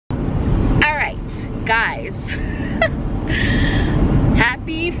guys,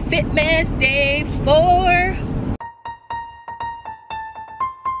 happy Fitmas day 4.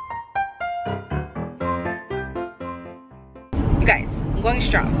 You guys, I'm going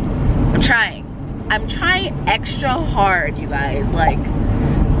strong. I'm trying extra hard, you guys. Like,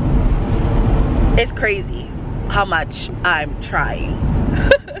 it's crazy how much I'm trying.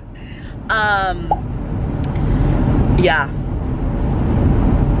 Yeah,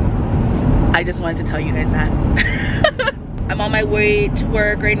 I just wanted to tell you guys that. I'm on my way to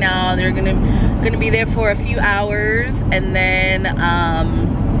work right now. They're gonna be there for a few hours, and then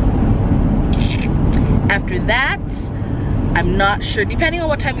after that, I'm not sure, depending on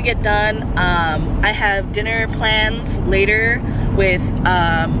what time we get done. I have dinner plans later with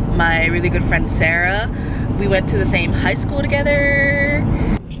my really good friend Sera. We went to the same high school together.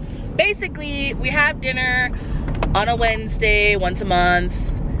 Basically, we have dinner on a Wednesday once a month,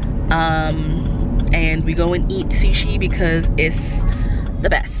 and we go and eat sushi because it's the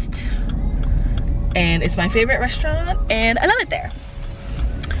best. And it's my favorite restaurant, and I love it there.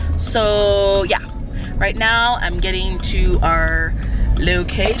 So yeah. Right now, I'm getting to our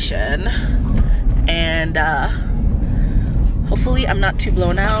location, and hopefully I'm not too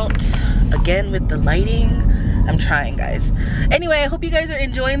blown out again with the lighting. I'm trying, guys. Anyway, I hope you guys are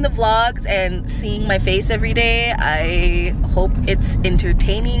enjoying the vlogs and seeing my face every day. I hope it's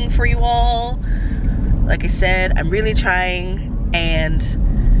entertaining for you all. Like I said, I'm really trying, and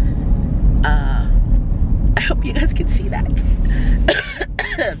I hope you guys can see that.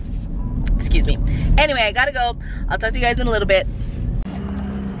 Excuse me. Anyway, I gotta go. I'll talk to you guys in a little bit.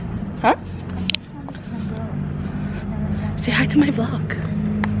 Huh? Say hi to my vlog.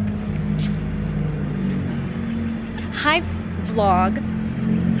 Hi, vlog.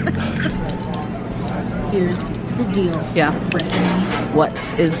 Here's the deal. Yeah. Brittany. What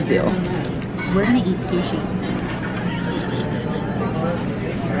is the deal? We're gonna eat sushi.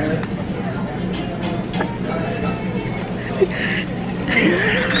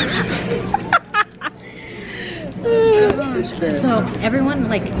 So everyone,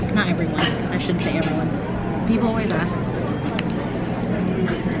 like, not everyone, I shouldn't say everyone, people always ask,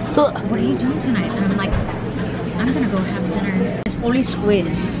 what are you doing tonight? And I'm like, I'm gonna go have dinner. It's only squid.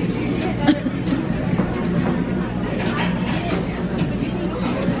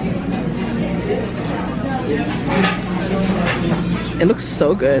 It looks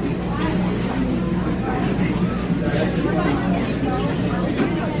so good.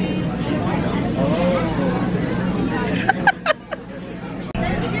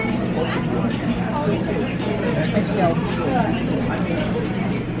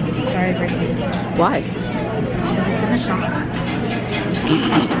 Sorry, Brittany. Why? Because it's in the shop.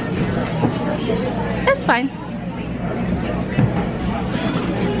 That's fine.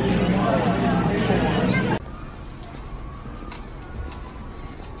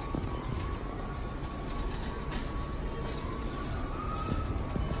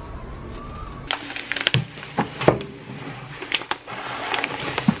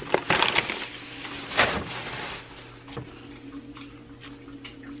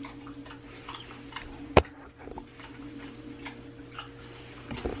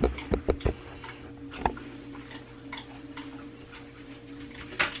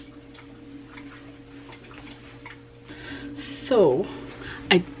 So,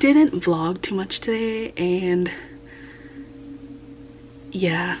 I didn't vlog too much today, and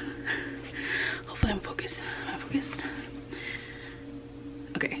yeah, hopefully I'm focused. Am I focused?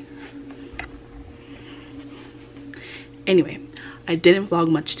 Okay. Anyway, I didn't vlog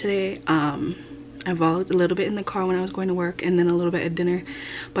much today. I vlogged a little bit in the car when I was going to work, and then a little bit at dinner,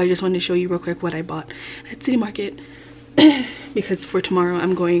 but I just wanted to show you real quick what I bought at City Market because for tomorrow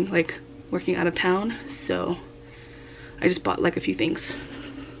I'm going, like, working out of town, so I just bought like a few things.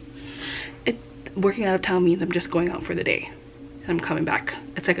 Working out of town means I'm just going out for the day and I'm coming back.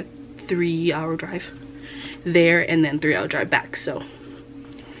 It's like a 3-hour drive there and then 3-hour drive back. So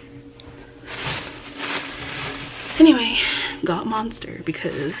anyway, got Monster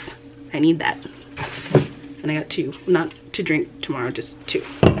because I need that. And I got 2, not to drink tomorrow, just 2.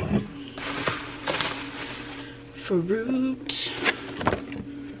 Fruit.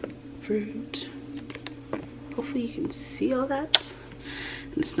 Hopefully you can see all that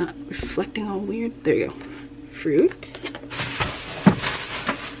and it's not reflecting all weird. There you go. Fruit.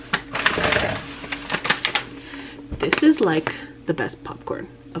 This is like the best popcorn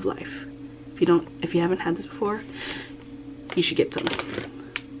of life. If you haven't had this before, you should get some.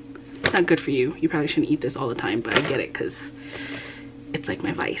 It's not good for you. You probably shouldn't eat this all the time, but I get it because it's like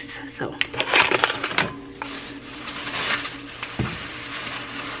my vice. So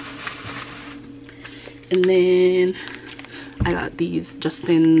And then I got these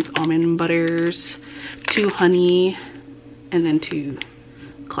Justin's almond butters, 2 honey, and then 2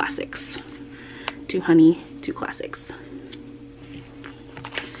 classics. 2 honey, 2 classics.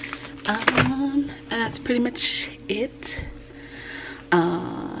 And that's pretty much it.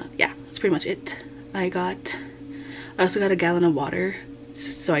 Yeah, that's pretty much it. I also got a gallon of water,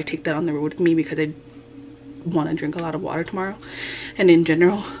 so I take that on the road with me because I want to drink a lot of water tomorrow and in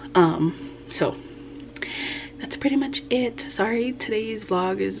general. So that's pretty much it. Sorry today's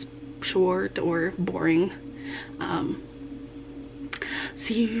vlog is short or boring.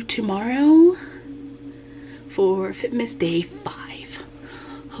 See you tomorrow for Fitmas day 5.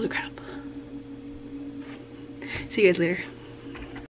 Holy crap. See you guys later.